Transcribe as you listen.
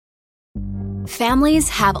Families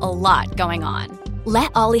have a lot going on.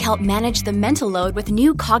 Let Ollie help manage the mental load with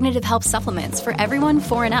new cognitive help supplements for everyone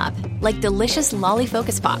 4 and up, like delicious Lolly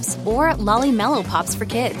Focus Pops or Lolly Mellow Pops for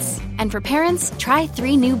kids. And for parents, try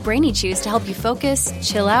 3 new Brainy Chews to help you focus,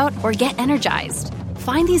 chill out, or get energized.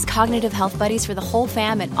 Find these cognitive health buddies for the whole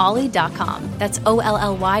fam at ollie.com. That's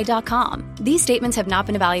OLLY.com. These statements have not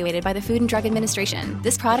been evaluated by the Food and Drug Administration.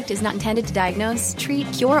 This product is not intended to diagnose, treat,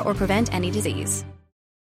 cure, or prevent any disease.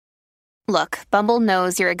 Look, Bumble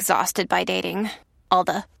knows you're exhausted by dating. All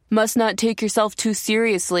the, must not take yourself too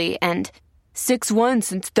seriously, and 6'1"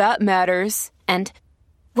 since that matters, and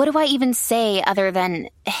what do I even say other than,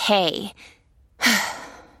 hey?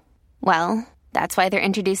 Well, that's why they're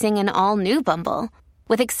introducing an all-new Bumble,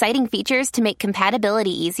 with exciting features to make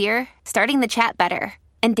compatibility easier, starting the chat better,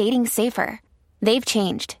 and dating safer. They've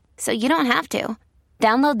changed, so you don't have to.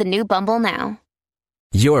 Download the new Bumble now.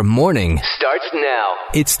 Your morning starts now.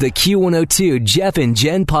 It's the Q102 Jeff and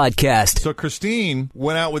Jen podcast. So Christine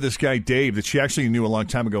went out with this guy, Dave, that she actually knew a long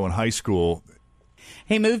time ago in high school.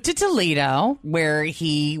 He moved to Toledo, where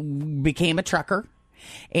he became a trucker,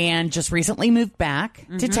 and just recently moved back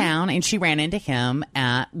to town, and she ran into him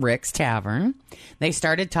at Rick's Tavern. They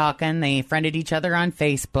started talking. They friended each other on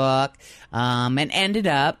Facebook, and ended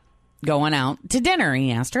up going out to dinner.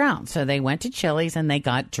 He asked her out. So they went to Chili's, and they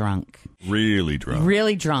got drunk. Really drunk.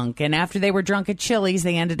 Really drunk. And after they were drunk at Chili's,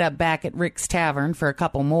 they ended up back at Rick's Tavern for a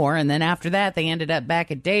couple more. And then after that, they ended up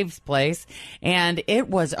back at Dave's place. And it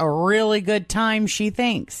was a really good time, she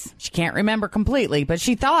thinks. She can't remember completely, but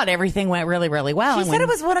she thought everything went really, really well. She said it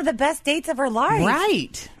was one of the best dates of her life.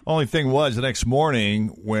 Right. Only thing was, the next morning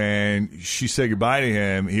when she said goodbye to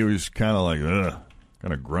him, he was kind of like, ugh.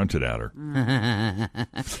 Kind of grunted at her.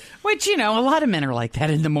 Which, you know, a lot of men are like that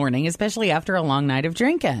in the morning, especially after a long night of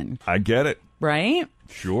drinking. I get it. Right?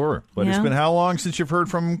 Sure. But Yeah. It's been how long since you've heard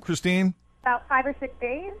from Christine? About 5 or 6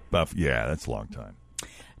 days. Yeah, that's a long time.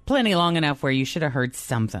 Plenty long enough where you should have heard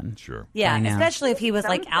something. Sure. Yeah, I know. especially if he was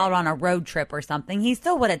like out on a road trip or something. He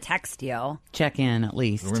still would have texted you. Check in at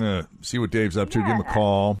least. We're going to see what Dave's up to. Give him a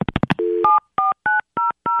call.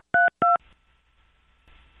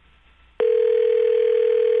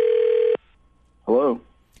 Hello.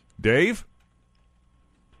 Dave?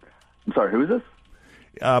 I'm sorry, who is this?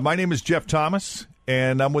 My name is Jeff Thomas,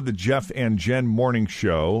 and I'm with the Jeff and Jen Morning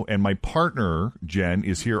Show, and my partner, Jen,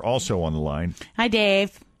 is here also on the line. Hi,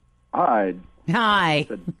 Dave. Hi. Hi.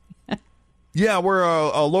 Yeah, we're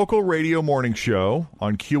a local radio morning show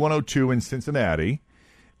on Q102 in Cincinnati,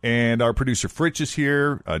 and our producer Fritz is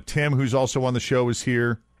here. Tim, who's also on the show, is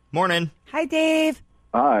here. Morning. Hi, Dave.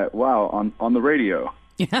 Hi. Wow, on the radio.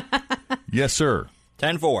 Yes, sir.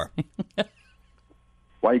 10-4.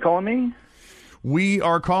 Why are you calling me? We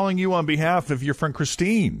are calling you on behalf of your friend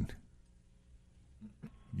Christine.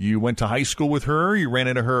 You went to high school with her. You ran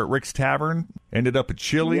into her at Rick's Tavern. Ended up at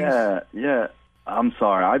Chili's. Yeah. I'm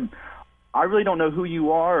sorry. I really don't know who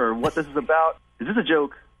you are or what this is about. Is this a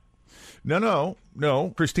joke? No.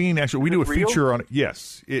 Christine, actually, we do a real? feature on it.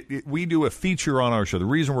 Yes, we do a feature on our show. The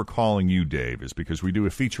reason we're calling you, Dave, is because we do a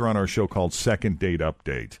feature on our show called Second Date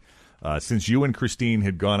Update. Since you and Christine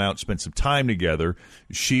had gone out and spent some time together,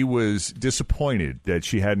 she was disappointed that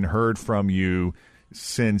she hadn't heard from you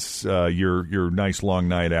since your nice long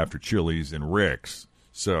night after Chili's and Rick's.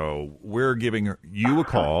 So we're giving you a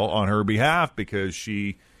call on her behalf because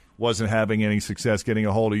she wasn't having any success getting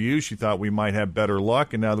a hold of you. She thought we might have better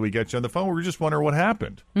luck, and now that we got you on the phone, we're just wondering what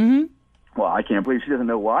happened. Mm-hmm. Well, I can't believe she doesn't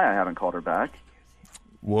know why I haven't called her back.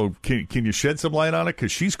 Well, can you shed some light on it?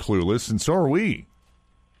 Because she's clueless, and so are we.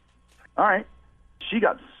 All right. She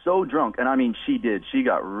got so drunk, and I mean she did. She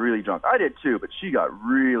got really drunk. I did too, but she got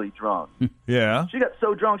really drunk. Yeah? She got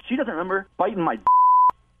so drunk, she doesn't remember biting my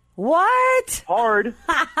What? hard.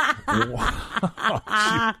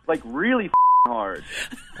 Like really hard.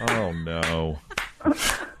 Oh, no.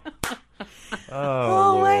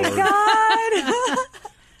 Oh my God.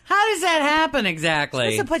 How does that happen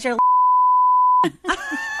exactly? Just to put your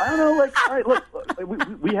I don't know, like, all right,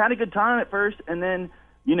 look, we had a good time at first, and then,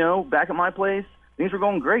 back at my place, things were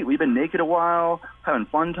going great. We've been naked a while, having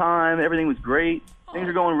fun time, everything was great, things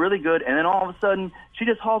are going really good, and then all of a sudden, she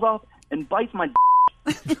just hauls off and bites my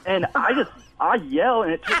and I yell,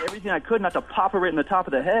 and it took everything I could not to pop her right in the top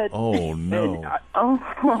of the head. Oh, no.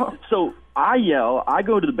 So I yell, I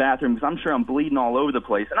go to the bathroom, because I'm sure I'm bleeding all over the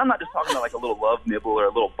place, and I'm not just talking about like a little love nibble or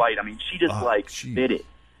a little bite. I mean, she just bit it.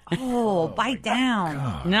 Oh, bite down.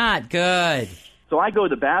 God. Not good. So I go to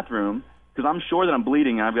the bathroom because I'm sure that I'm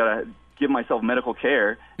bleeding and I've got to give myself medical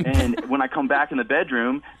care. And when I come back in the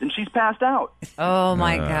bedroom, then she's passed out. Oh,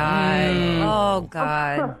 my God. Oh,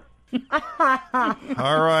 God.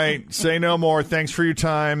 All right. Say no more. Thanks for your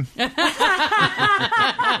time.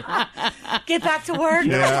 Get back to work.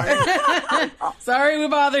 Yeah. Sorry we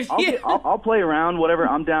bothered you. I'll play around, whatever.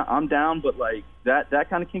 I'm down, but like that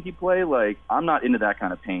kind of kinky play, like I'm not into that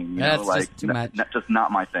kind of pain. That's like just too much. Just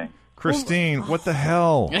not my thing. Christine, what the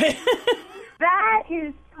hell? That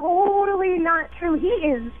is totally not true. He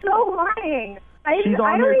is so lying. She's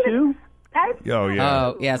on there too? Oh, yeah.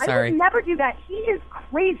 Oh, yeah, I sorry. would never do that. He is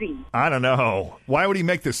crazy. I don't know. Why would he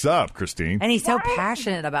make this up, Christine? And he's so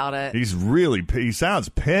passionate about it. He sounds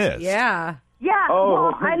pissed. Yeah. Yeah, Oh,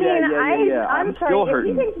 well, I yeah, mean, yeah. I'm I'm still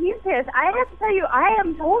sorry. hurting. If you think he's pissed, I have to tell you, I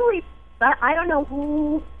am totally, I don't know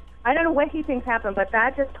what he thinks happened, but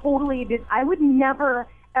that just totally did. I would never,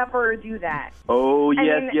 ever do that. Oh, I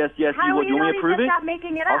yes, mean, yes. How You want me to prove it? Stop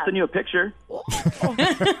making it I'll up. send you a picture.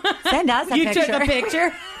 Send us a You picture. took a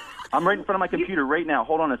picture? I'm right in front of my computer right now.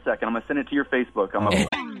 Hold on a second. I'm going to send it to your Facebook.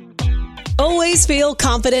 Always feel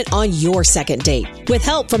confident on your second date. With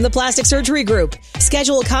help from the Plastic Surgery Group.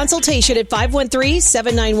 Schedule a consultation at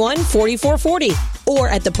 513-791-4440 or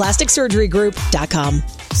at theplasticsurgerygroup.com.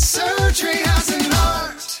 Surgery has an art.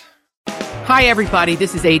 Hi, everybody.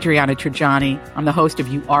 This is Adriana Trajani. I'm the host of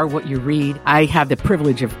You Are What You Read. I have the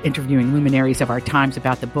privilege of interviewing luminaries of our times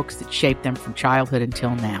about the books that shaped them from childhood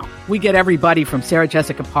until now. We get everybody from Sarah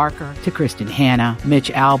Jessica Parker to Kristen Hanna, Mitch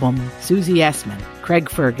Albom, Susie Essman, Craig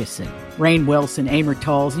Ferguson, Rainn Wilson, Amor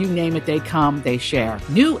Tolls, you name it, they come, they share.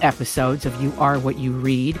 New episodes of You Are What You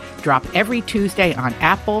Read drop every Tuesday on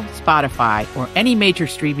Apple, Spotify, or any major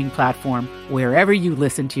streaming platform wherever you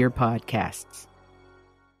listen to your podcasts.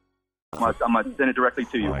 I'm going to send it directly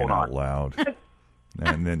to you. Crying Hold on. out loud.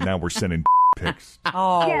 And then now we're sending pics.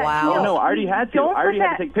 Oh, Yeah, wow. Oh, no, I already had to. Don't I already put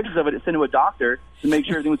had to take pictures of it and send to a doctor to make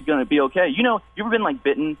sure everything was going to be okay. You know, you ever been, like,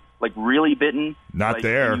 bitten, like, really bitten? Not like,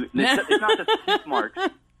 there. It's not just teeth marks.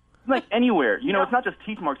 It's like anywhere. You know, it's not just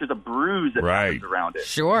teeth marks. There's a bruise that happens around it.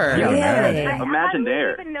 Sure. Yeah. Imagine I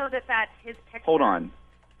there. don't even know that that's his picture. Hold on.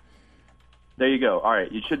 There you go. All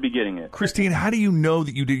right, you should be getting it. Christine, how do you know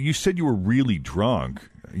that you did? You said you were really drunk.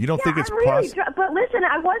 You don't think it's I'm really possible? drunk. But listen,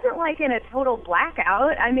 I wasn't like in a total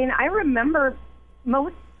blackout. I mean, I remember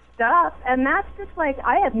most stuff, and that's just like,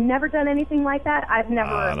 I have never done anything like that. I've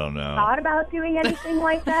never I don't know. thought about doing anything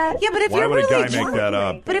like that. Yeah, but if Why you're would a really guy drunk, make that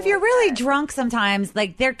up? but if you're really drunk sometimes,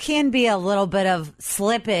 like there can be a little bit of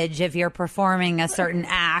slippage if you're performing a certain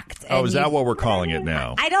act. Oh, and is you- that what we're calling it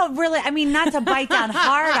now? I don't really, I mean, not to bite down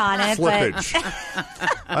hard on it, Slippage.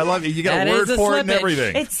 I love it. You got That a word is a for it and slippage.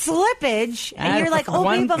 everything. but it's slippage. And you're like, oh,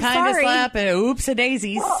 one babe, I'm kind sorry. of slap and oops a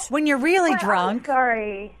daisies. When you're really I'm drunk.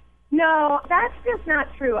 sorry. No, that's just not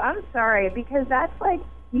true. I'm sorry, because that's like,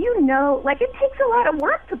 you know, like it takes a lot of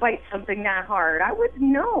work to bite something that hard. I would have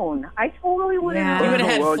known. I totally would have Yeah. known. You would've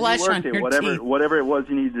had well, flesh you worked on it. your Whatever, teeth. whatever it was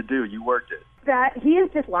you needed to do, you worked it. That he is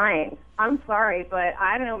just lying. I'm sorry, but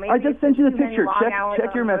I don't know. Maybe I just it's sent you the too many picture. long hours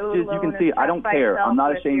Check your on the road messages. You can alone see. and I don't stuff by care. yourself I'm not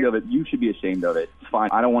with ashamed your- of it. You should be ashamed of it. It's fine.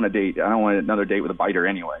 I don't want to date. I don't want another date with a biter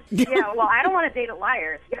anyway. Yeah, well, I don't want to date a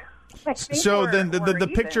liar. I think So we're- then the we're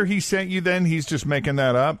picture even. he sent you, then he's just making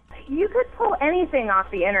that up? You could pull anything off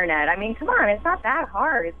the internet. I mean, come on, it's not that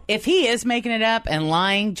hard. If he is making it up and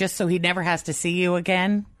lying just so he never has to see you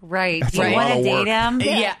again, Right. That's Do a you lot want of to work. date him?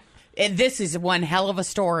 yeah. And this is one hell of a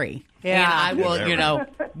story. Yeah. And I will,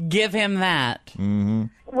 give him that.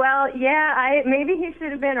 Well, yeah, maybe he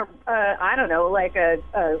should have been I don't know, like a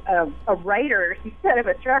writer instead of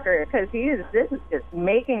a trucker, because this is just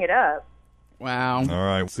making it up. Wow. All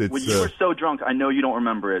right. It's, When you were so drunk, I know you don't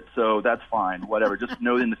remember it, so that's fine. Whatever. Just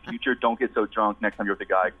know in the future, don't get so drunk next time you're with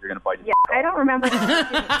a guy because you're going to bite his Yeah, I don't remember.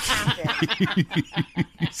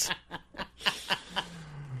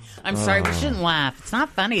 I'm sorry, we shouldn't laugh. It's not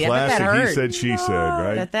funny. That classic hurt. he said, she said,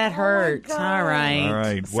 right? That hurts. All right. All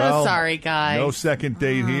right. So Well, sorry, guys. no second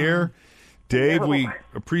date here. Dave, we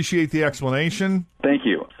appreciate the explanation. Thank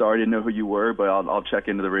you. Sorry, I didn't know who you were, but I'll check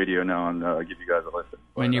into the radio now and give you guys a listen.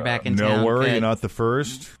 When you're back in No town. worry, good. you're not the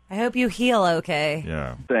first. I hope you heal okay.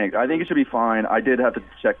 Yeah. Thanks. I think it should be fine. I did have to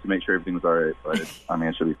check to make sure everything was all right, but it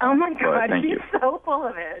should be fine. Oh my But God, thank he's you. so full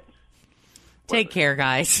of it. Take care,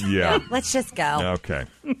 guys. Yeah. Let's just go. Okay.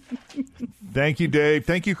 Thank you, Dave.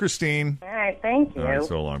 Thank you, Christine. All right, thank you. All right,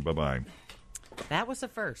 so long. Bye-bye. That was the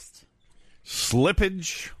first.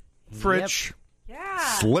 Slippage, Fritch. Yeah.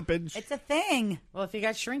 Slippage. It's a thing. Well, if you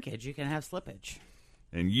got shrinkage, you can have slippage.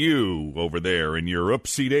 And you over there in your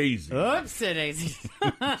oopsie daisy. Oopsie daisy.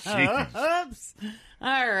 Jeez. Oops.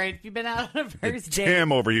 All right. If you've been out on a first date.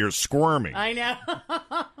 Tim over here squirming. I know.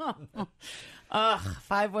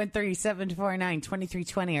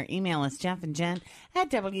 513-749-2320 or email us, Jeff and Jen at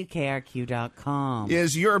WKRQ.com.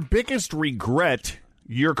 Is your biggest regret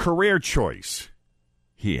your career choice,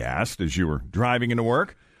 he asked as you were driving into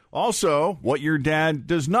work. Also, what your dad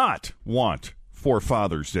does not want for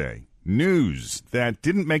Father's Day. News that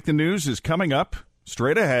didn't make the news is coming up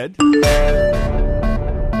straight ahead.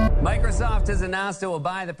 Microsoft has announced it will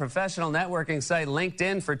buy the professional networking site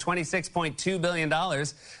LinkedIn for $26.2 billion.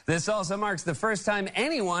 This also marks the first time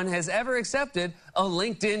anyone has ever accepted a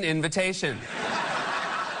LinkedIn invitation.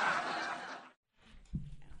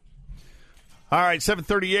 All right,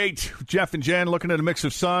 7:38. Jeff and Jen looking at a mix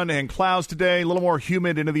of sun and clouds today. A little more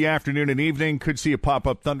humid into the afternoon and evening. Could see a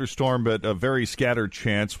pop-up thunderstorm, but a very scattered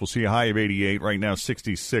chance. We'll see a high of 88. Right now,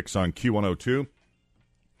 66 on Q102.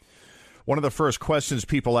 One of the first questions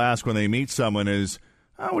people ask when they meet someone is,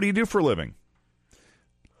 what do you do for a living?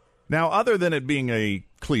 Now, other than it being a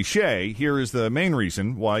cliche, here is the main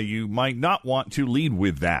reason why you might not want to lead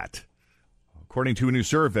with that. According to a new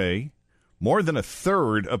survey, more than a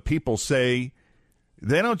third of people say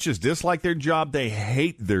they don't just dislike their job, they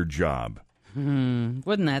hate their job. Wouldn't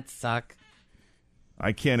that suck?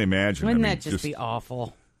 I can't imagine. Wouldn't that just be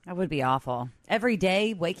awful? That would be awful. Every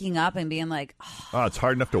day, waking up and being like, it's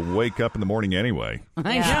hard enough to wake up in the morning anyway.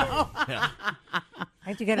 I know. I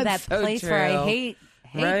have to go to That's that so place where I true. hate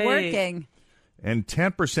Right. working. And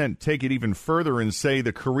 10% take it even further and say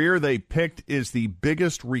the career they picked is the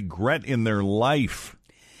biggest regret in their life.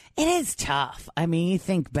 It is tough. I mean, you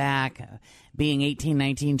think back, being 18,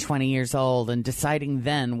 19, 20 years old and deciding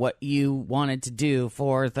then what you wanted to do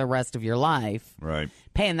for the rest of your life. Right.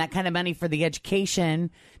 Paying that kind of money for the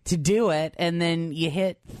education to do it, and then you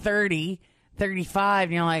hit 30, 35,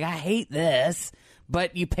 and you're like, I hate this.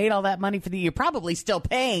 But you paid all that money for you're probably still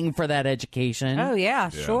paying for that education. Oh, yeah,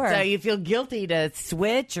 sure. So you feel guilty to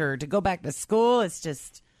switch or to go back to school. It's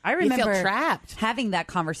just, I remember you feel trapped. having that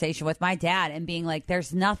conversation with my dad and being like,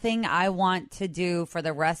 there's nothing I want to do for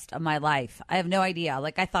the rest of my life. I have no idea.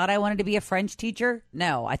 Like, I thought I wanted to be a French teacher.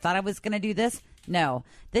 No. I thought I was going to do this. No.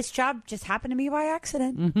 This job just happened to me by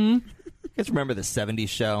accident. Mm-hmm. You guys remember the 70s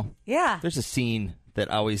show? Yeah. There's a scene that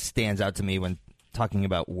always stands out to me when talking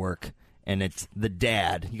about work, and it's the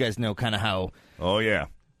dad. You guys know kind of how... Oh, yeah.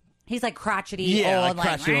 He's like crotchety, Yeah, old, like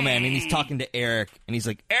crotchety old man, and he's talking to Eric, and he's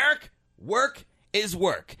like, Eric, work is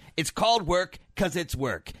work. It's called work because it's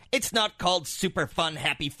work. It's not called super fun,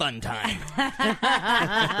 happy fun time.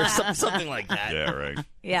 or something like that. Yeah, right.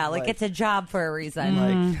 Yeah, like it's a job for a reason.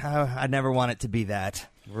 Like, I never want it to be that.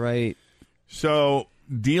 Right. So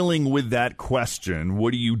dealing with that question,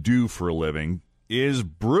 what do you do for a living, is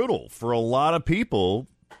brutal for a lot of people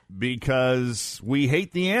because we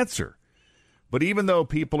hate the answer. But even though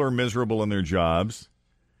people are miserable in their jobs,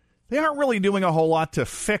 they aren't really doing a whole lot to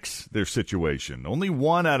fix their situation. Only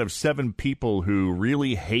 1 out of 7 people who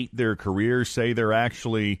really hate their career say they're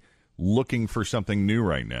actually looking for something new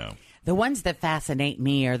right now. The ones that fascinate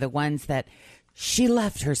me are the ones that she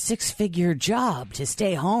left her 6-figure job to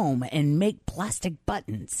stay home and make plastic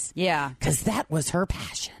buttons. Yeah. Because that was her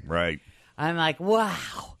passion. Right. I'm like,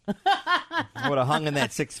 wow. I would have hung in that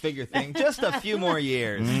 6-figure thing just a few more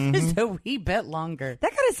years. Just a wee bit longer. That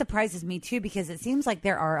kind of surprises me, too, because it seems like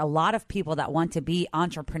there are a lot of people that want to be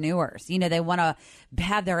entrepreneurs. You know, they want to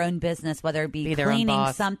have their own business, whether it be their own cleaning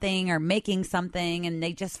boss. something or making something, and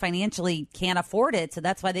they just financially can't afford it. So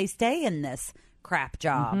that's why they stay in this crap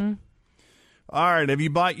job. Mm-hmm. All right. Have you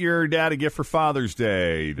bought your dad a gift for Father's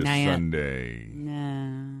Day this Not yet. Sunday?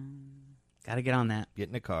 No. Got to get on that.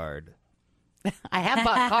 Getting a card. I have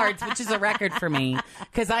bought cards, which is a record for me,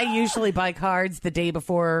 because I usually buy cards the day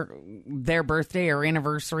before their birthday or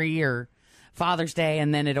anniversary or Father's Day,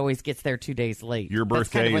 and then it always gets there 2 days late. Your That's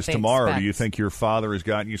kind birthday of what is they tomorrow. expect. Do you think your father has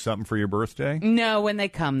gotten you something for your birthday? No, when they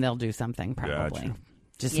come, they'll do something, probably. Gotcha.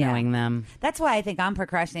 Just Yeah. knowing them. That's why I think I'm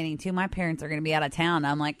procrastinating, too. My parents are going to be out of town.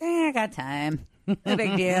 I'm like, I got time. No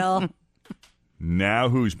big deal. Now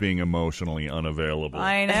who's being emotionally unavailable?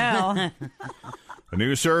 I know. A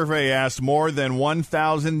new survey asked more than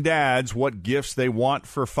 1,000 dads what gifts they want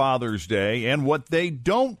for Father's Day and what they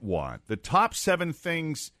don't want. The top 7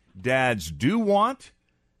 things dads do want: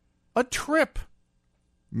 a trip,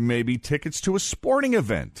 maybe tickets to a sporting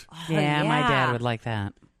event, Yeah, my yeah. dad would like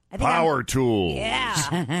that. I think power tools,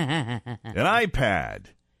 Yeah. an iPad,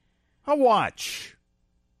 a watch,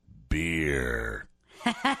 beer,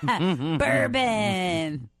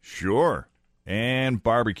 Bourbon. sure, and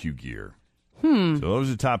barbecue gear. So those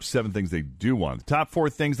are the top 7 things they do want. The top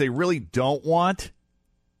 4 things they really don't want: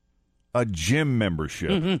 a gym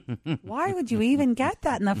membership. Why would you even get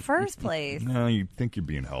that in the first place? No, you think you're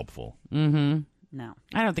being helpful. No.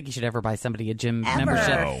 I don't think you should ever buy somebody a gym Ever.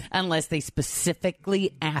 membership No. unless they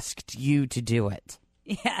specifically asked you to do it.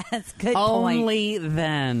 Yeah, that's a good Only point.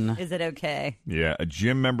 then. Is it okay? Yeah, a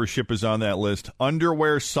gym membership is on that list.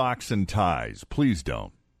 Underwear, socks, and ties. Please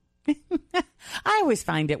don't. I always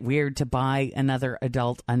find it weird to buy another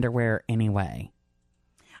adult underwear anyway.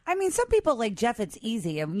 I mean, some people like Jeff, it's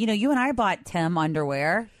easy. You know, you and I bought Tim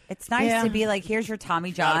underwear. It's nice to be like, here's your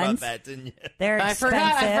Tommy Forgot Johns. about that, didn't you? They're expensive.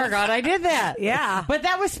 I forgot I did that. Yeah. But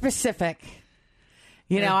that was specific.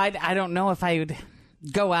 You know, I don't know if I would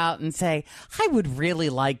go out and say, I would really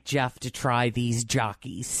like Jeff to try these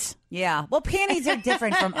jockeys. Yeah. Well, panties are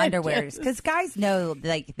different from underwears because guys know,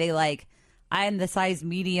 like, I am the size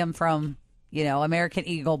medium from, you know, American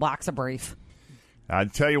Eagle boxer brief. I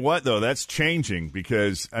tell you what, though, that's changing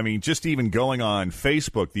because, I mean, just even going on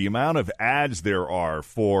Facebook, the amount of ads there are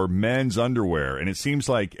for men's underwear, and it seems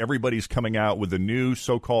like everybody's coming out with a new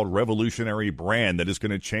so-called revolutionary brand that is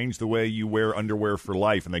going to change the way you wear underwear for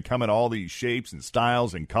life, and they come in all these shapes and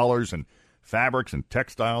styles and colors and fabrics and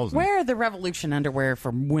textiles. Where are the Revolution underwear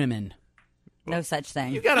for women? No such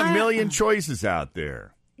thing. You got a million choices out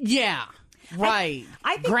there. Yeah. Right.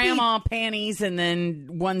 I think grandma panties and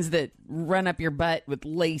then ones that run up your butt with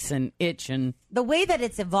lace and itch. And the way that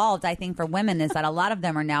it's evolved, I think, for women is that a lot of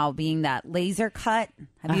them are now being that laser cut.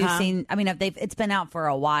 Have you seen? I mean, it's been out for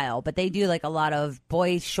a while, but they do like a lot of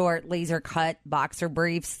boys short laser cut boxer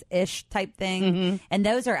briefs ish type thing, and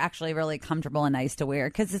those are actually really comfortable and nice to wear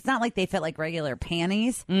because it's not like they fit like regular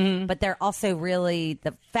panties, but they're also really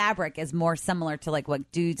the fabric is more similar to like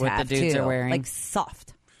what dudes What have the dudes too, are wearing. like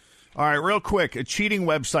soft. All right, real quick. A cheating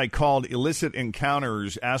website called Illicit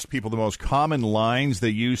Encounters asked people the most common lines they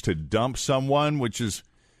use to dump someone, which is,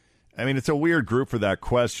 I mean, it's a weird group for that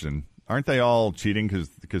question. Aren't they all cheating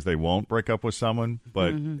because they won't break up with someone?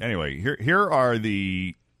 But anyway, here are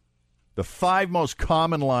the 5 most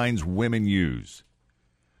common lines women use.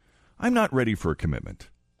 I'm not ready for a commitment.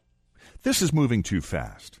 This is moving too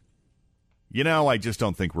fast. You know, I just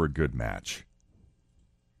don't think we're a good match.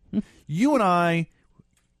 You and I...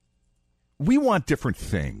 we want different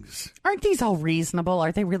things. aren't these all reasonable?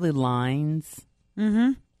 Are they really lines?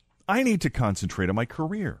 I need to concentrate on my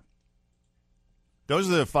career. Those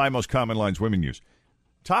are the 5 most common lines women use.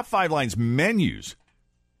 Top 5 lines men use.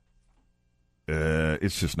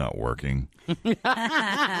 It's just not working.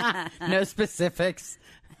 No specifics.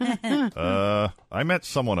 I met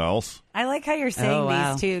someone else. I like how you're saying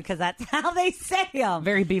these too because that's how they say them.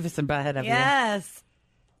 Very Beavis and Butthead of you. Yes.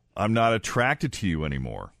 I'm not attracted to you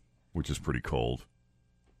anymore, which is pretty cold.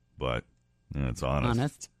 But it's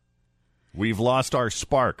honest. We've lost our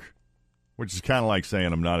spark, which is kind of like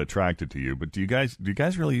saying I'm not attracted to you. But do you guys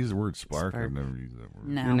really use the word spark? I've never used that word.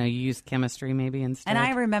 No. You use chemistry maybe instead. And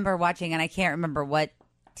I remember watching, and I can't remember what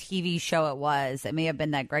TV show it was. It may have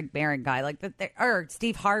been that Greg Barron guy, or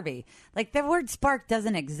Steve Harvey. Like the word spark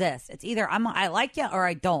doesn't exist. It's either I like you or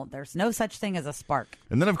I don't. There's no such thing as a spark.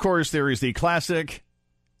 And then, of course, there is the classic,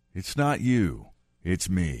 it's not you, it's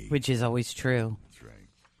me. Which is always true. That's right.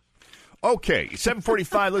 Okay,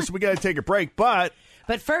 7:45. Listen, we got to take a break, but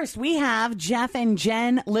first, we have Jeff and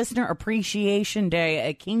Jen Listener Appreciation Day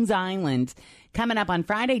at Kings Island coming up on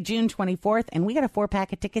Friday, June 24th, and we got a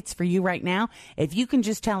 4-pack of tickets for you right now. If you can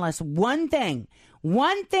just tell us one thing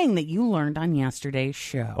that you learned on yesterday's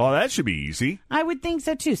show. Oh, that should be easy. I would think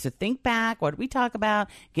so, too. So think back. What did we talk about?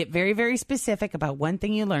 Get very, very specific about one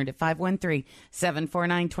thing you learned at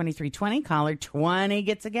 513-749-2320. Caller 20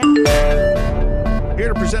 gets a guess. Here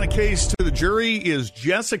to present a case to the jury is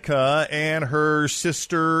Jessica and her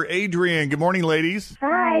sister Adrian. Good morning, ladies.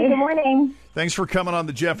 Hi, good morning. Thanks for coming on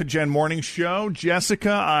the Jeff and Jen Morning Show.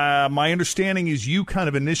 Jessica, my understanding is you kind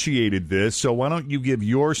of initiated this, so why don't you give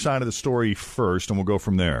your side of the story first, and we'll go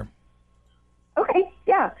from there. Okay,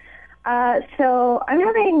 yeah. So I'm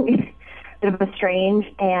having a bit of a strange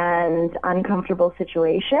and uncomfortable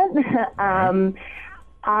situation.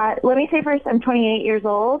 Let me say first, I'm 28 years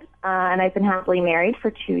old, and I've been happily married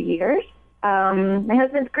for 2 years. My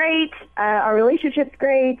husband's great. Our relationship's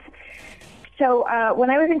great. So when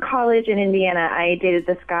I was in college in Indiana, I dated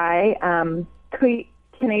this guy. Can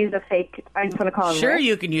I use a fake? I just want to call him Sure, Rick.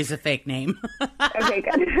 you can use a fake name. Okay,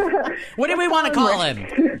 good. What do we want to call him?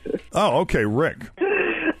 Oh, okay, Rick.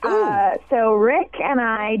 So Rick and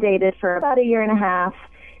I dated for about 1.5 years.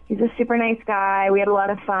 He's a super nice guy. We had a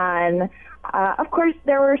lot of fun. Of course,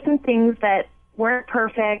 there were some things that weren't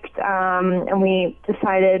perfect, and we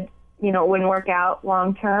decided, it wouldn't work out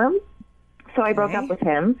long term. So I broke up with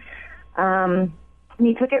him.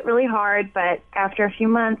 He took it really hard, but after a few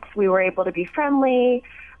months, we were able to be friendly.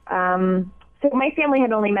 So my family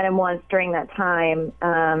had only met him once during that time.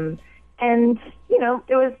 And, it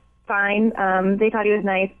was fine. They thought he was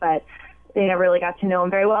nice, but they never really got to know him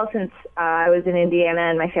very well since I was in Indiana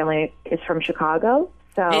and my family is from Chicago.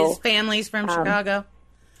 So His family's from Chicago?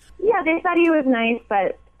 Yeah, they thought he was nice,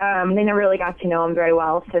 but they never really got to know him very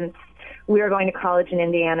well since we were going to college in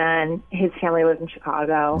Indiana and his family was in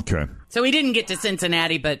Chicago. Okay. So he didn't get to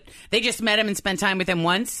Cincinnati, but they just met him and spent time with him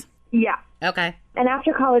once? Yeah. Okay. And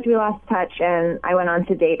after college, we lost touch, and I went on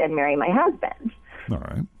to date and marry my husband. All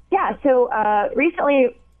right. Yeah, so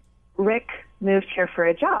recently Rick moved here for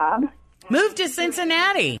a job. Moved to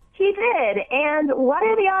Cincinnati. He did, and what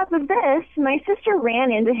are the odds of this? My sister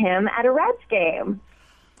ran into him at a Reds game.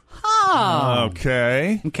 Oh.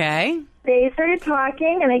 Okay. Okay. They started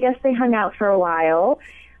talking, and I guess they hung out for a while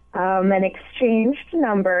and exchanged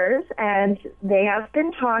numbers, and they have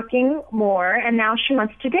been talking more, and now she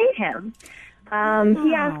wants to date him.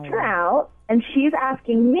 He asked her out, and she's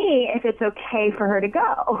asking me if it's okay for her to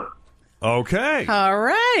go. Okay. All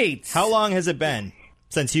right. How long has it been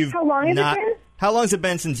since you've How long has it been? How long has it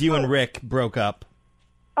been since you and Rick broke up?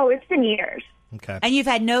 Oh, it's been years. Okay. And you've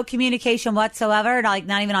had no communication whatsoever, like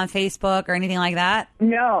not even on Facebook or anything like that?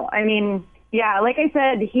 No, I mean, yeah, like I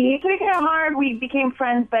said, he took it kind of hard. We became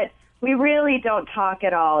friends, but we really don't talk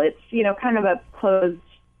at all. It's, kind of a closed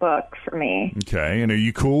book for me. Okay. And are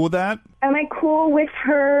you cool with that? Am I cool with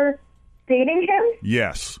her dating him?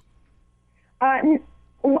 Yes.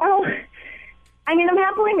 Well, I mean, I'm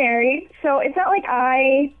happily married, so it's not like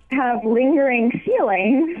I have lingering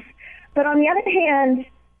feelings. But on the other hand,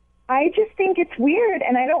 I just think it's weird,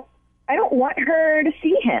 and I don't want her to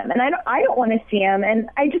see him, and I don't want to see him, and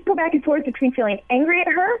I just go back and forth between feeling angry at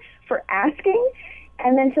her for asking,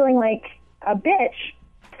 and then feeling like a bitch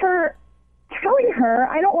for telling her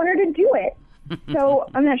I don't want her to do it. So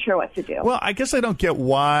I'm not sure what to do. Well, I guess I don't get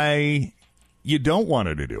why you don't want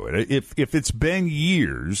her to do it. If it's been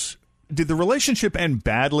years, did the relationship end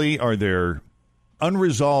badly? Are there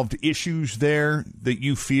unresolved issues there that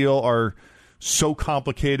you feel are so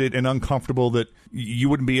complicated and uncomfortable that you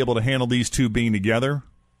wouldn't be able to handle these two being together?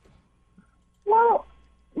 Well,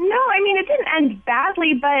 no, I mean, it didn't end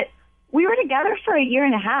badly, but we were together for a year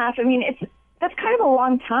and a half. I mean, that's kind of a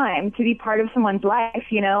long time to be part of someone's life,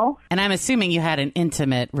 And I'm assuming you had an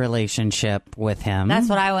intimate relationship with him. That's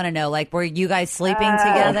what I want to know. Like, were you guys sleeping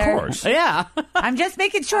together? Of course. Yeah. I'm just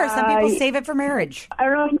making sure. Some people save it for marriage. I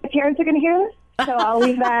don't know if my parents are going to hear this, so I'll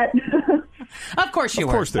leave that. Of course you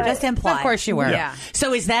were. Of course they Just imply. Of course you were. Yeah.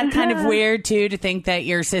 So is that kind of weird, too, to think that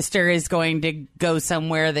your sister is going to go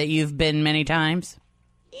somewhere that you've been many times?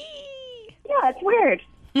 Yeah, it's weird.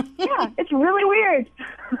 Yeah, it's really weird.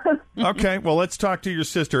 Okay, well, let's talk to your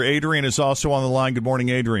sister. Adrian is also on the line. Good morning,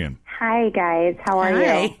 Adrian. Hi, guys. How are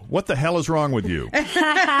you? What the hell is wrong with you?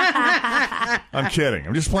 I'm kidding.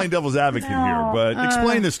 I'm just playing devil's advocate here, but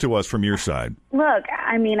explain this to us from your side. Look,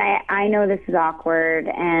 I mean, I know this is awkward,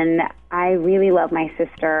 and I really love my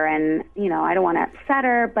sister, and, I don't want to upset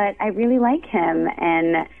her, but I really like him,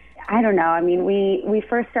 and I don't know. I mean, we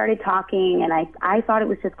first started talking, and I thought it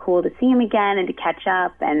was just cool to see him again and to catch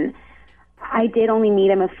up, and I did only meet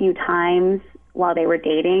him a few times while they were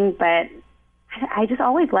dating, but I just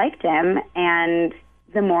always liked him, and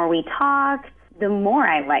the more we talked, the more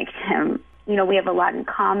I liked him. We have a lot in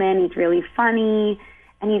common. He's really funny,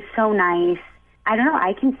 and he's so nice. I don't know.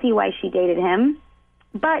 I can see why she dated him,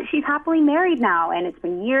 but she's happily married now, and it's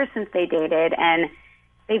been years since they dated, and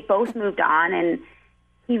they've both moved on, and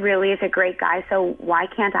he really is a great guy, so why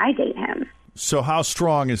can't I date him? So how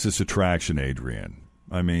strong is this attraction, Adrian?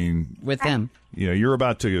 I mean, with him. You're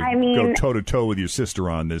about to go toe-to-toe with your sister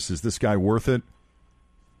on this. Is this guy worth it?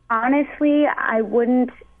 Honestly, I wouldn't.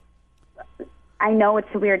 I know it's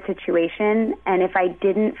a weird situation, and if I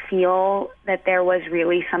didn't feel that there was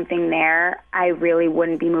really something there, I really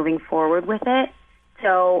wouldn't be moving forward with it.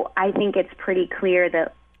 So I think it's pretty clear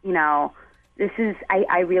that, this is,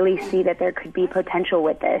 I really see that there could be potential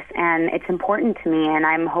with this, and it's important to me, and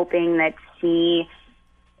I'm hoping that she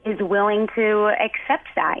is willing to accept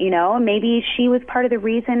that, Maybe she was part of the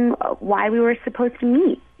reason why we were supposed to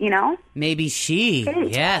meet, Maybe she,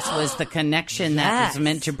 was the connection that was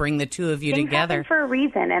meant to bring the two of you Things together. happen for a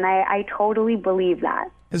reason, and I totally believe that.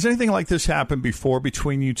 Has anything like this happened before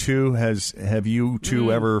between you two? Have you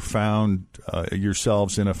two ever found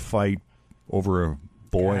yourselves in a fight over a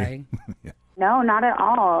boy? No, not at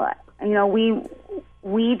all.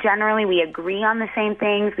 We generally agree on the same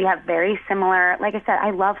things. We have very similar. Like I said, I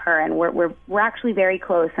love her, and we're actually very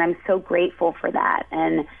close, and I'm so grateful for that.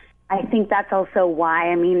 And I think that's also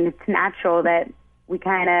why. I mean, it's natural that we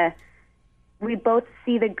both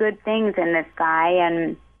see the good things in this guy,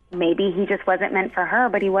 and maybe he just wasn't meant for her,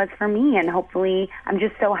 but he was for me. And hopefully, I'm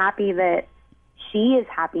just so happy that she is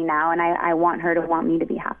happy now, and I want her to want me to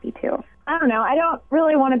be happy too. I don't know. I don't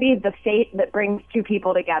really want to be the fate that brings two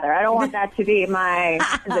people together. I don't want that to be my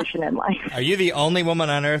position in life. Are you the only woman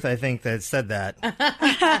on earth, I think, that said that?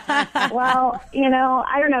 Well,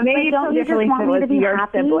 I don't know. Maybe don't differently if it was your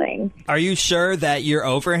sibling. Are you sure that you're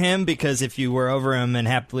over him? Because if you were over him and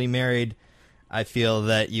happily married, I feel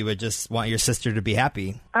that you would just want your sister to be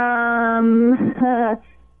happy. Yeah,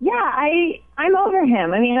 I'm over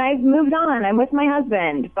him. I mean, I've moved on. I'm with my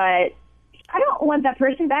husband, but I don't want that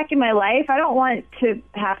person back in my life. I don't want to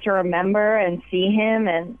have to remember and see him.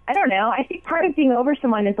 And I don't know. I think part of being over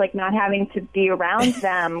someone is like not having to be around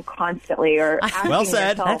them constantly or asking well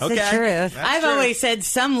said. yourself. That's the truth. I've always said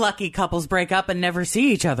some lucky couples break up and never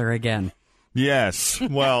see each other again. Yes.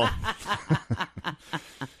 Well,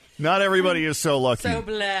 not everybody is so lucky. So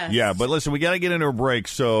blessed. Yeah, but listen, we got to get into a break,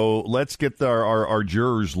 so let's get our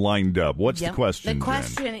jurors lined up. What's the question, The Jen?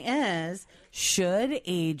 question is, should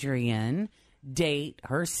Adrian date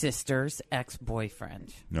her sister's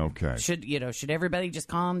ex-boyfriend? Okay. Should everybody just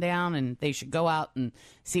calm down and they should go out and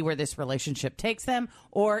see where this relationship takes them,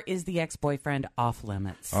 or is the ex-boyfriend off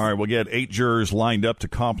limits? All right, we'll get 8 jurors lined up to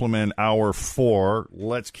complement our 4.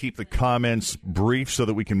 Let's keep the comments brief so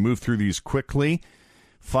that we can move through these quickly.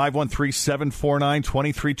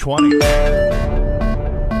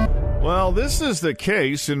 513-749-2320. Well, this is the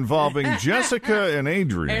case involving Jessica and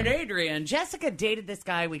Adrian. Jessica dated this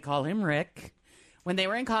guy, we call him Rick, when they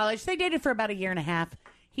were in college. They dated for about a year and a half.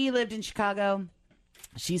 He lived in Chicago.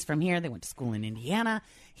 She's from here. They went to school in Indiana.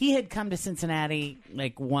 He had come to Cincinnati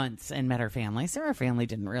like once and met her family, so her family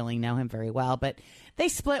didn't really know him very well. But they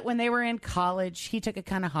split when they were in college. He took it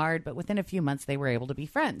kind of hard, but within a few months, they were able to be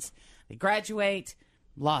friends. They graduate,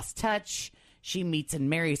 lost touch. She meets and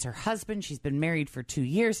marries her husband. She's been married for 2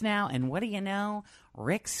 years now. And what do you know?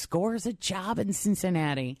 Rick scores a job in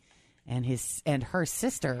Cincinnati. And her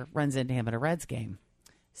sister runs into him at a Reds game.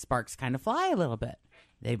 Sparks kind of fly a little bit.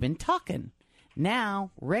 They've been talking.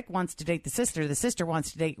 Now, Rick wants to date the sister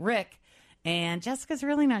wants to date Rick, and Jessica's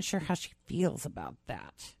really not sure how she feels about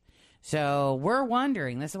that. So we're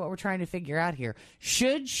wondering, this is what we're trying to figure out here.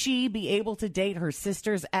 Should she be able to date her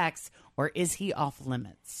sister's ex, or is he off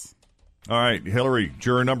limits? All right, Hillary,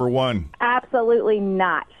 juror number 1. Absolutely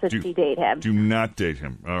not should she date him. Do not date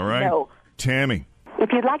him, all right? No. Tammy.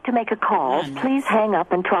 If you'd like to make a call, please hang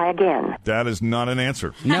up and try again. That is not an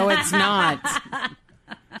answer. No, it's not.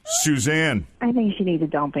 Suzanne. I think she needs to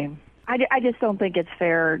dump him. I just don't think it's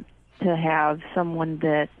fair to have someone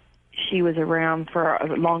that she was around for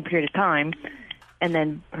a long period of time, and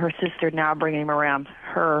then her sister now bringing him around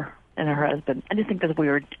her and her husband. I just think that's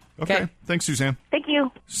weird. Okay. Thanks, Suzanne. Thank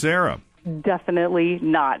you. Sarah. Definitely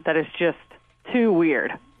not. That is just too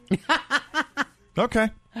weird. Okay.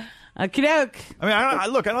 Okey-doke. I mean, I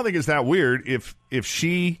don't think it's that weird if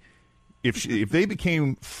they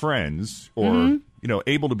became friends or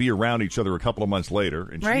able to be around each other a couple of months later,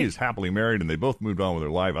 and she is happily married and they both moved on with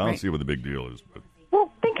their life. I don't see what the big deal is. But.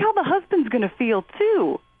 Well, think how the husband's going to feel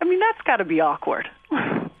too. I mean, that's got to be awkward.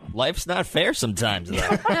 Life's not fair sometimes,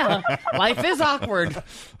 though. Life is awkward.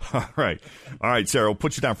 All right, Sarah, we'll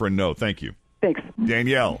put you down for a no. Thank you. Thanks.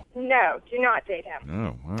 Danielle. No, do not date him.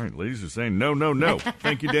 Oh, all right. Ladies are saying no.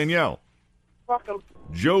 Thank you, Danielle. Welcome.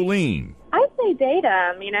 Jolene. I say date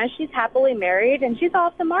him. She's happily married and she's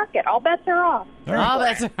off the market. All bets are off. All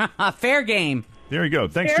bets are off. Fair game. There you go.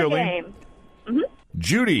 Thanks, Fair Jolene. game. Mm-hmm.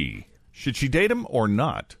 Judy. Should she date him or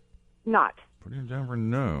not? Not. Put him down for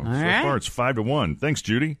no. All so right. far, it's 5-1. Thanks,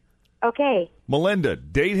 Judy. Okay. Melinda.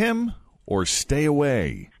 Date him or stay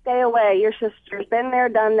away? Stay away. Your sister's been there,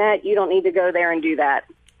 done that. You don't need to go there and do that.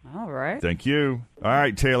 All right. Thank you. All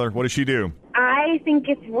right, Taylor. What does she do? I think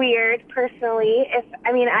it's weird, personally.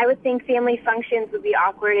 I would think family functions would be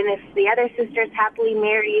awkward, and if the other sister's happily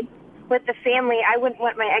married with the family, I wouldn't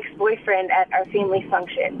want my ex-boyfriend at our family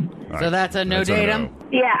function. So that's a no That's a date no. him?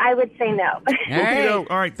 Yeah, I would say no.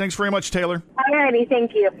 All right. Thanks very much, Taylor. All righty,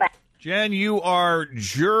 thank you. Bye. Jen, you are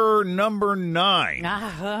juror number 9.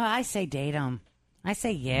 I say date him. I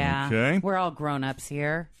say yeah. Okay. We're all grown-ups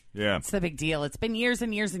here. Yeah. It's the big deal. It's been years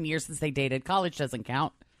and years and years since they dated. College doesn't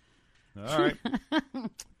count. All right.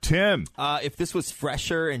 Tim. If this was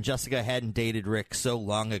fresher and Jessica hadn't dated Rick so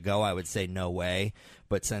long ago, I would say no way.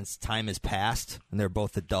 But since time has passed and they're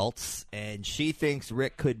both adults and she thinks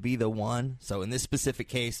Rick could be the one, so in this specific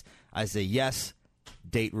case, I say yes,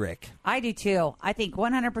 date Rick. I do too. I think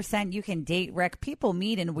 100% you can date Rick. People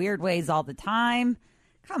meet in weird ways all the time.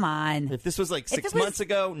 Come on. If this was like If it 6 was- months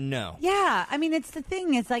ago, no. Yeah, I mean, it's the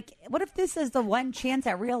thing. It's like, what if this is the one chance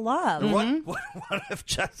at real love? What if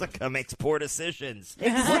Jessica makes poor decisions?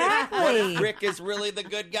 Exactly. What if Rick is really the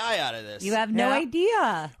good guy out of this? You have no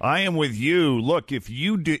idea. I am with you. Look, if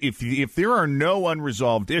there are no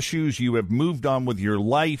unresolved issues, you have moved on with your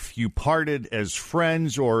life, you parted as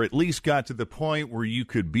friends, or at least got to the point where you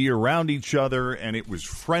could be around each other and it was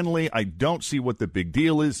friendly. I don't see what the big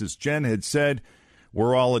deal is. As Jen had said,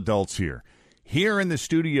 we're all adults here. Here in the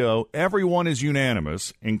studio, everyone is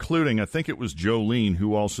unanimous, including, I think it was Jolene,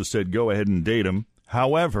 who also said go ahead and date him.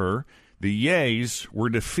 However, the yays were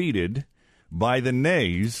defeated by the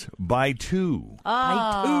nays by 2.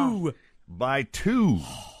 By 2.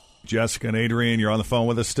 Jessica and Adrian, you're on the phone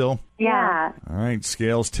with us still? Yeah. All right,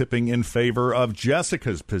 scales tipping in favor of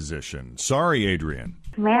Jessica's position. Sorry, Adrian.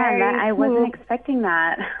 Man, I wasn't expecting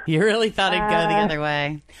that. You really thought it'd go the other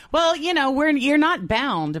way. Well, you're not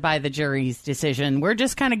bound by the jury's decision. We're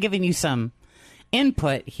just kind of giving you some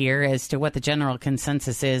input here as to what the general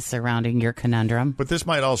consensus is surrounding your conundrum. But this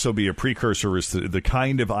might also be a precursor as to the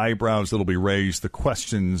kind of eyebrows that'll be raised, the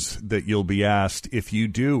questions that you'll be asked if you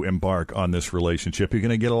do embark on this relationship. You're going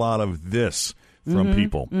to get a lot of this from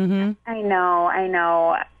people. Mm-hmm. I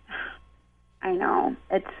know.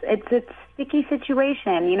 It's a sticky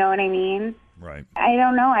situation. You know what I mean? Right. I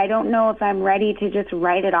don't know. I don't know if I'm ready to just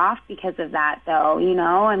write it off because of that, though.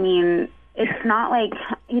 I mean, it's not like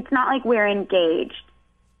we're engaged,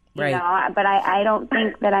 you know. But I don't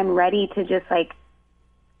think that I'm ready to just put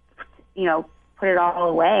it all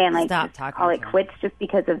away and call it quits just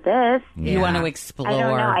because of this. You want to explore. I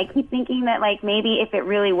don't know. I keep thinking that maybe if it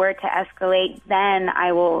really were to escalate, then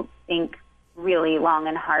I will think really long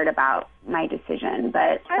and hard about my decision.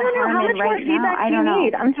 But I don't know how much more feedback I you don't know.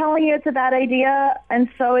 need. I'm telling you, it's a bad idea, and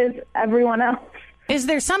so is everyone else. Is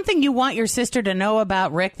there something you want your sister to know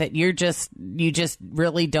about Rick that you just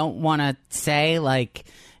really don't want to say? Like,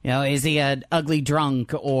 is he an ugly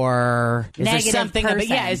drunk or is Negative there something?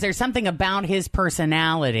 person. Is there something about his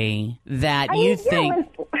personality that you think?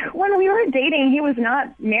 When we were dating, he was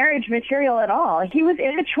not marriage material at all. He was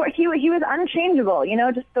immature. He was unchangeable.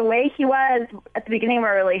 Just the way he was at the beginning of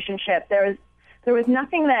our relationship. There was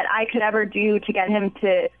nothing that I could ever do to get him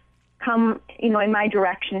to come, in my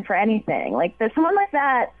direction for anything. Someone like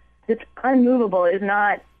that that's unmovable is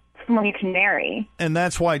not someone you can marry. And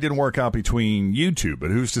that's why it didn't work out between you two.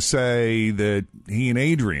 But who's to say that he and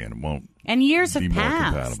Adrian won't And years be have more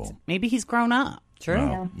passed. compatible? Maybe he's grown up. True.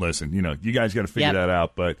 Well, listen, you guys got to figure that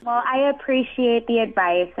out. But Well, I appreciate the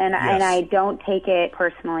advice, and I don't take it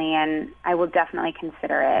personally, and I will definitely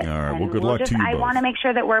consider it. All right. And Well, good luck to you I both. want to make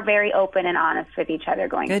sure that we're very open and honest with each other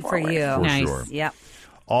going Good forward. for you. For Nice. sure. Yep.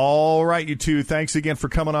 All right, you two. Thanks again for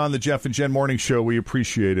coming on the Jeff and Jen Morning Show. We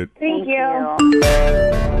appreciate it. Thank you.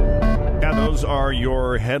 Yeah, those are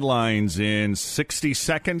your headlines in 60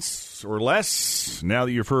 seconds or less. Now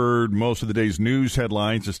that you've heard most of the day's news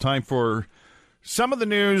headlines, it's time for some of the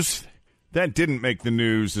news that didn't make the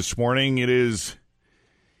news this morning. It is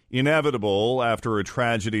inevitable after a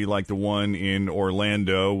tragedy like the one in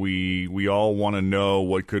Orlando. We all want to know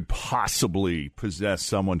what could possibly possess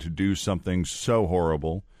someone to do something so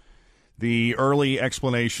horrible. The early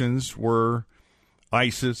explanations were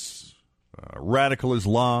ISIS, radical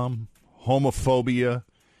Islam, homophobia.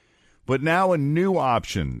 But now a new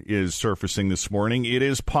option is surfacing this morning. It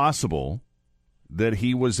is possible that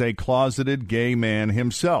he was a closeted gay man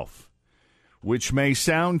himself, which may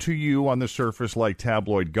sound to you on the surface like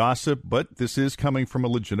tabloid gossip, but this is coming from a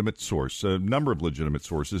legitimate source, a number of legitimate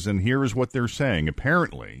sources, and here is what they're saying.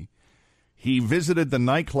 Apparently, he visited the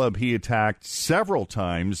nightclub he attacked several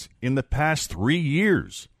times in the past 3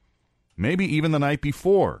 years, maybe even the night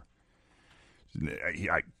before.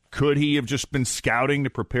 Could he have just been scouting to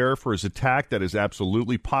prepare for his attack? That is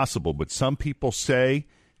absolutely possible, but some people say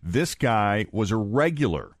this guy was a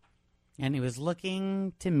regular. And he was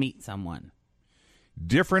looking to meet someone.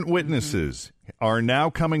 Different witnesses are now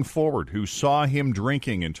coming forward who saw him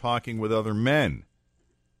drinking and talking with other men.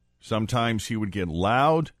 Sometimes he would get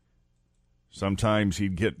loud. Sometimes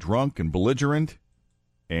he'd get drunk and belligerent.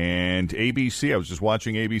 And ABC, I was just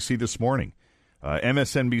watching ABC this morning.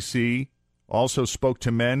 MSNBC also spoke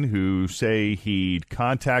to men who say he'd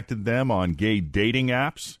contacted them on gay dating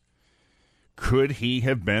apps. Could he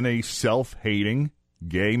have been a self-hating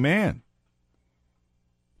gay man?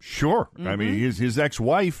 Sure. Mm-hmm. I mean, his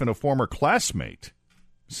ex-wife and a former classmate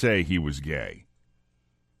say he was gay.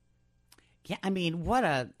 Yeah, I mean,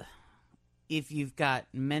 if you've got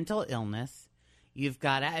mental illness,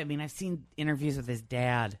 I've seen interviews with his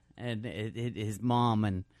dad and his mom,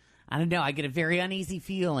 and I don't know, I get a very uneasy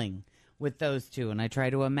feeling with those two, and I try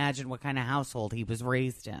to imagine what kind of household he was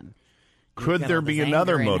raised in. Could there be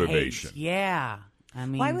another motivation? Yeah. I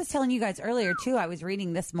mean, well, I was telling you guys earlier, too, I was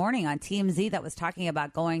reading this morning on TMZ that was talking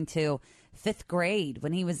about going to 5th grade.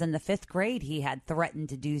 When he was in the 5th grade, he had threatened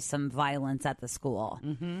to do some violence at the school.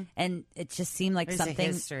 Mm-hmm. And it just seemed like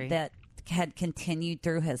something that had continued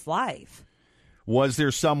through his life. Was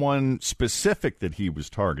there someone specific that he was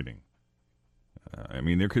targeting? I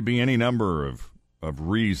mean, there could be any number of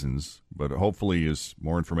reasons, but hopefully as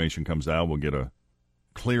more information comes out, we'll get a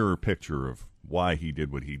clearer picture of why he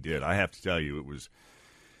did what he did. I have to tell you,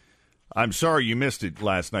 I'm sorry you missed it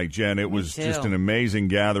last night, Jen. It was just an amazing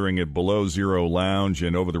gathering at Below Zero Lounge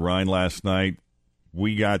and Over the Rhine last night.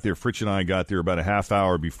 We got there, Fritch and I got there about a half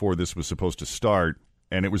hour before this was supposed to start,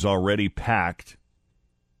 and it was already packed.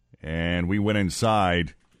 And we went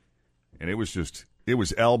inside, and it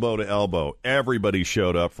was elbow to elbow. Everybody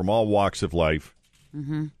showed up from all walks of life.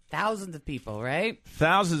 Mm-hmm. Thousands of people, right?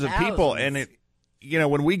 Thousands of people. And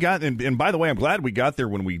when we got, and by the way, I'm glad we got there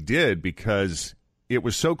when we did, because it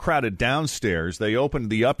was so crowded downstairs. They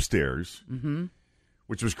opened the upstairs,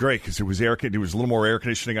 which was great because it was a little more air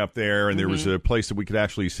conditioning up there, and there was a place that we could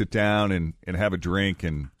actually sit down and have a drink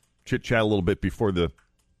and chit-chat a little bit before the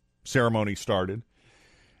ceremony started.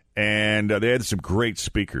 And they had some great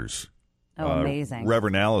speakers. Oh, amazing.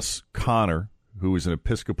 Reverend Alice Connor, who is an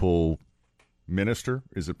Episcopal minister.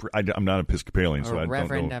 I'm not Episcopalian, so I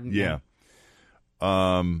don't know. Yeah.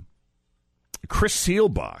 Chris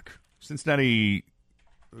Seelbach, Cincinnati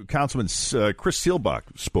Councilman Chris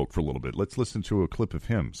Seelbach spoke for a little bit. Let's listen to a clip of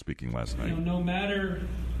him speaking last night. No matter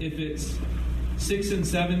if it's 6- and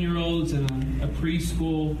 7-year-olds in a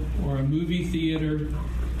preschool or a movie theater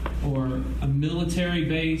or a military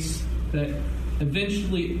base, that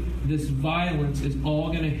eventually this violence is all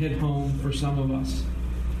going to hit home for some of us.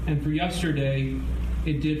 And for yesterday,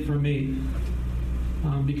 it did for me.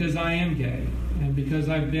 Because I am gay, and because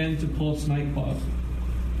I've been to Pulse nightclub.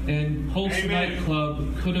 And Pulse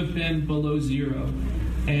nightclub could have been Below Zero.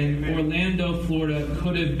 And Orlando, Florida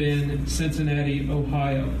could have been Cincinnati,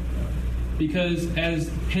 Ohio. Because as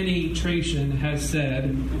Penny Tration has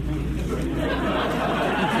said,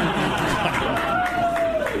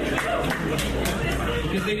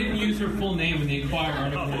 because they didn't use her full name in the Inquirer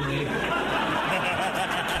article.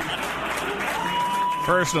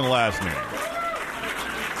 First and last name.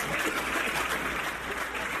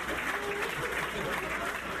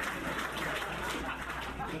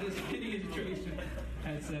 But as Penny and Tration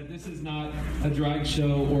had said, this is not a drag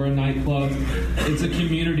show or a nightclub. It's a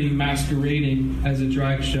community masquerading as a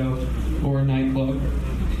drag show or a nightclub.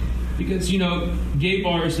 Because, gay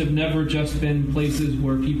bars have never just been places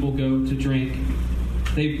where people go to drink.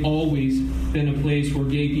 They've always been a place where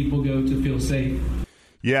gay people go to feel safe.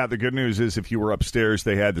 Yeah, the good news is if you were upstairs,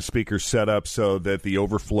 they had the speakers set up so that the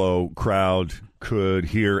overflow crowd could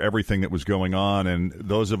hear everything that was going on. And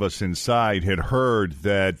those of us inside had heard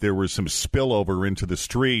that there was some spillover into the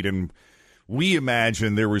street. And we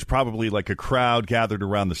imagined there was probably like a crowd gathered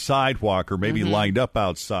around the sidewalk or maybe lined up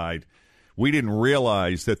outside. We didn't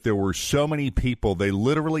realize that there were so many people. They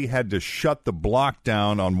literally had to shut the block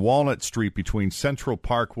down on Walnut Street between Central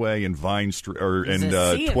Parkway and Vine Street and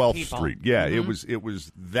 12th Street. Yeah, it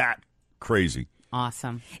was that crazy.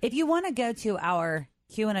 Awesome. If you want to go to our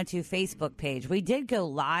Q102 Facebook page, we did go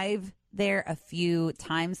live there a few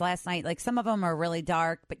times last night. Like, some of them are really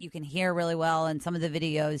dark, but you can hear really well, and some of the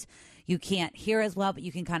videos you can't hear as well, but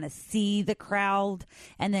you can kind of see the crowd.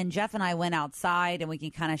 And then Jeff and I went outside, and we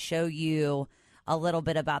can kind of show you a little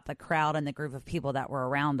bit about the crowd and the group of people that were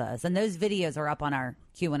around us. And those videos are up on our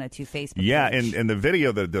Q102 Facebook page. And the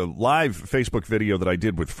video, the live Facebook video that I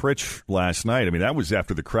did with Fritch last night, I mean, that was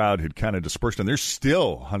after the crowd had kind of dispersed, and there's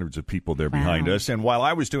still hundreds of people there behind us. And while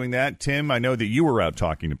I was doing that, Tim, I know that you were out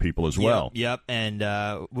talking to people as well. Yep.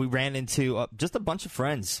 And we ran into just a bunch of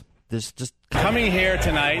friends. Just coming here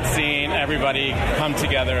tonight, seeing everybody come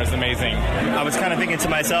together is amazing. I was kind of thinking to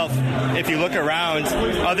myself, if you look around,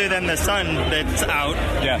 other than the sun that's out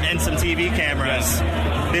and some TV cameras,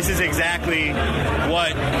 this is exactly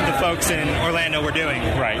what the folks in Orlando were doing.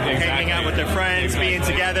 Right, exactly. Hanging out with their friends, being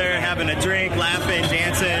together, having a drink, laughing,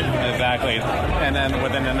 dancing. Exactly. And then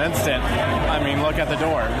within an instant, I mean, look at the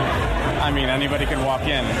door. I mean, anybody can walk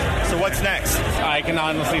in. So what's next? I can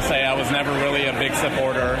honestly say I was never really a big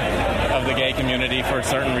supporter of the gay community for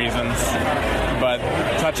certain reasons, but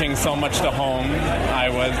touching so much to home, I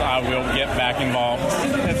will get back involved.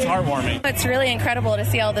 It's heartwarming. It's really incredible to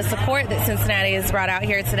see all the support that Cincinnati has brought out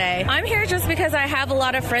here today. I'm here just because I have a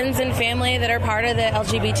lot of friends and family that are part of the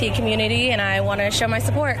LGBT community, and I want to show my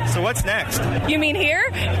support. So what's next? You mean here?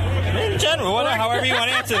 In general, however you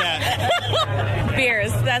want to answer that.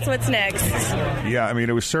 beers. That's what's next. Yeah, I mean,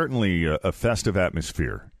 it was certainly a festive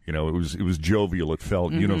atmosphere. You know, it was jovial. It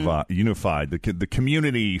felt unified. The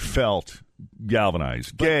community felt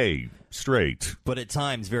galvanized, gay, straight. But at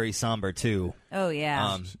times very somber, too. Oh,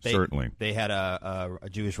 yeah. Certainly. They had a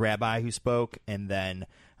Jewish rabbi who spoke, and then,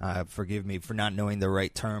 forgive me for not knowing the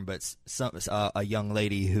right term, but a young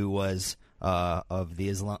lady who was of the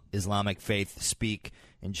Islamic faith speak,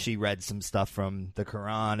 and she read some stuff from the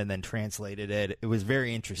Quran and then translated it. It was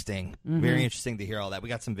very interesting. Very interesting to hear all that. We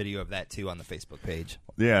got some video of that, too, on the Facebook page.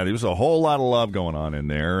 Yeah, there was a whole lot of love going on in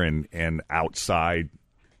there and outside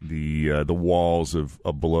the walls of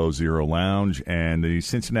Below Zero Lounge, and the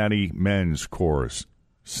Cincinnati Men's Chorus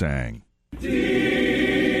sang.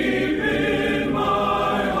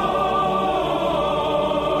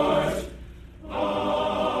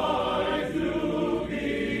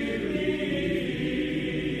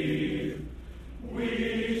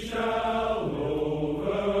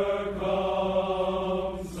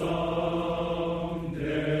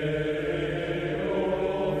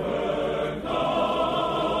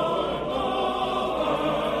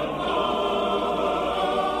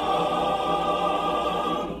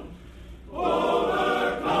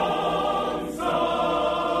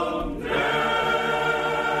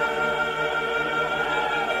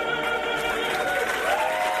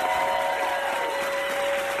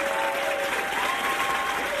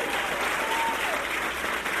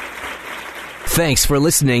 Thanks for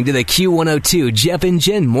listening to the Q102 Jeff and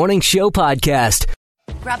Jen Morning Show podcast.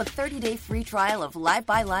 Grab a 30-day free trial of Live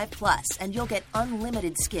by Live Plus, and you'll get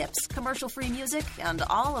unlimited skips, commercial-free music, and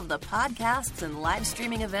all of the podcasts and live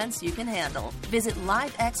streaming events you can handle. Visit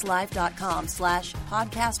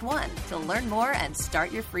livexlive.com/podcast1 to learn more and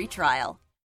start your free trial.